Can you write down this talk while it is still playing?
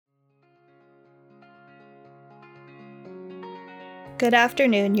Good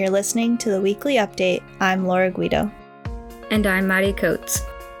afternoon, you're listening to the Weekly Update. I'm Laura Guido. And I'm Maddie Coates.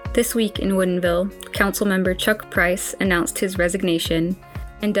 This week in Woodinville, Councilmember Chuck Price announced his resignation,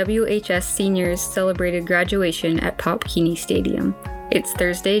 and WHS seniors celebrated graduation at Pop Keeney Stadium. It's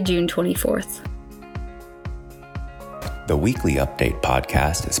Thursday, June 24th. The Weekly Update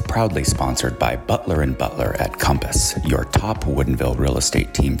podcast is proudly sponsored by Butler & Butler at Compass, your top Woodinville real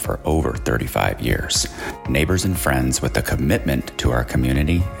estate team for over 35 years. Neighbors and friends with a commitment to our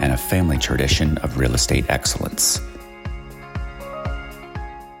community and a family tradition of real estate excellence.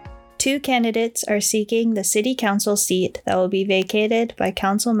 Two candidates are seeking the City Council seat that will be vacated by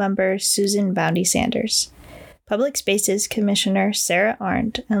Councilmember Susan Boundy Sanders. Public Spaces Commissioner Sarah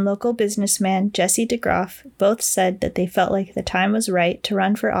Arndt and local businessman Jesse DeGroff both said that they felt like the time was right to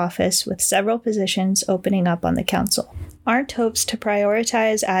run for office with several positions opening up on the council. Arndt hopes to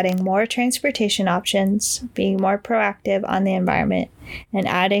prioritize adding more transportation options, being more proactive on the environment, and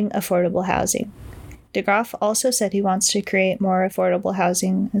adding affordable housing. DeGroff also said he wants to create more affordable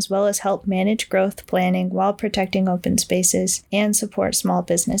housing as well as help manage growth planning while protecting open spaces and support small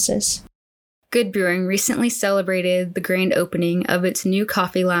businesses. Good Brewing recently celebrated the grand opening of its new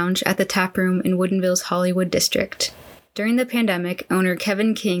coffee lounge at the Tap Room in Woodinville's Hollywood district. During the pandemic, owner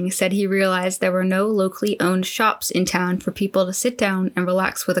Kevin King said he realized there were no locally owned shops in town for people to sit down and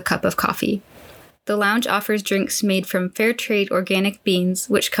relax with a cup of coffee. The lounge offers drinks made from fair trade organic beans,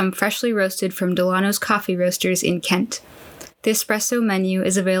 which come freshly roasted from Delano's Coffee Roasters in Kent. The espresso menu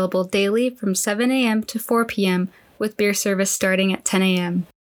is available daily from 7 a.m. to 4 p.m., with beer service starting at 10 a.m.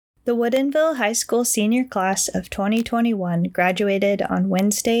 The Woodinville High School senior class of 2021 graduated on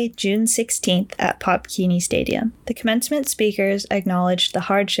Wednesday, June 16th at Pop Keeney Stadium. The commencement speakers acknowledged the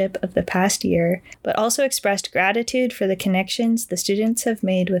hardship of the past year, but also expressed gratitude for the connections the students have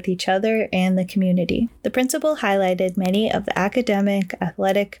made with each other and the community. The principal highlighted many of the academic,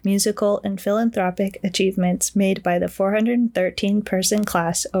 athletic, musical, and philanthropic achievements made by the 413-person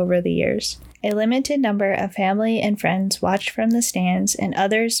class over the years. A limited number of family and friends watched from the stands, and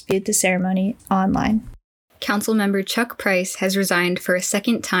others viewed the ceremony online. Councilmember Chuck Price has resigned for a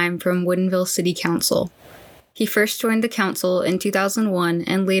second time from Woodinville City Council. He first joined the council in 2001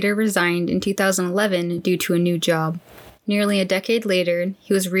 and later resigned in 2011 due to a new job. Nearly a decade later,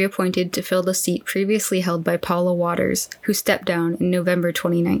 he was reappointed to fill the seat previously held by Paula Waters, who stepped down in November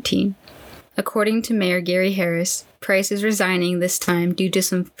 2019. According to Mayor Gary Harris, Price is resigning this time due to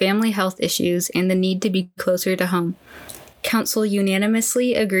some family health issues and the need to be closer to home. Council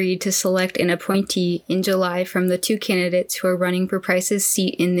unanimously agreed to select an appointee in July from the two candidates who are running for Price's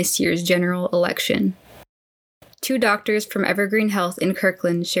seat in this year's general election. Two doctors from Evergreen Health in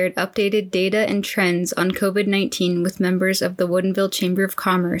Kirkland shared updated data and trends on COVID-19 with members of the Woodinville Chamber of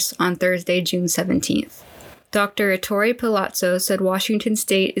Commerce on Thursday, June 17th. Dr. Ettore Palazzo said Washington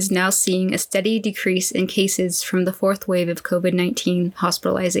State is now seeing a steady decrease in cases from the fourth wave of COVID-19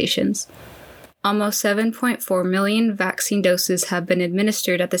 hospitalizations. Almost 7.4 million vaccine doses have been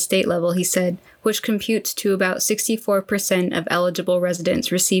administered at the state level, he said, which computes to about 64% of eligible residents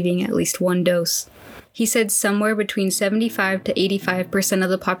receiving at least one dose. He said somewhere between 75 to 85% of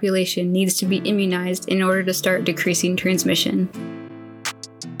the population needs to be immunized in order to start decreasing transmission.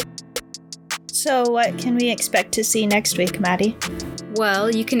 So what can we expect to see next week, Maddie?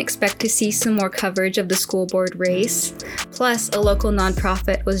 Well, you can expect to see some more coverage of the school board race. Plus, a local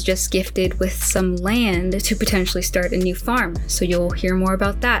nonprofit was just gifted with some land to potentially start a new farm, so you'll hear more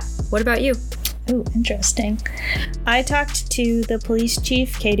about that. What about you? Oh, interesting. I talked to the police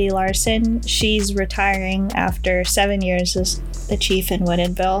chief, Katie Larson. She's retiring after 7 years as the chief in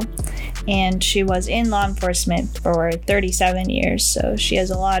Woodinville, and she was in law enforcement for 37 years, so she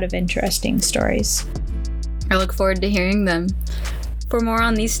has a lot of interesting stories. I look forward to hearing them. For more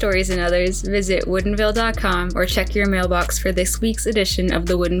on these stories and others, visit woodinville.com or check your mailbox for this week's edition of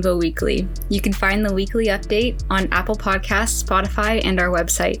the Woodinville Weekly. You can find the weekly update on Apple Podcasts, Spotify, and our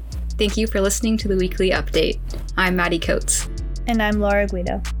website. Thank you for listening to the Weekly Update. I'm Maddie Coates. And I'm Laura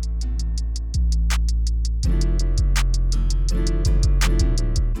Guido.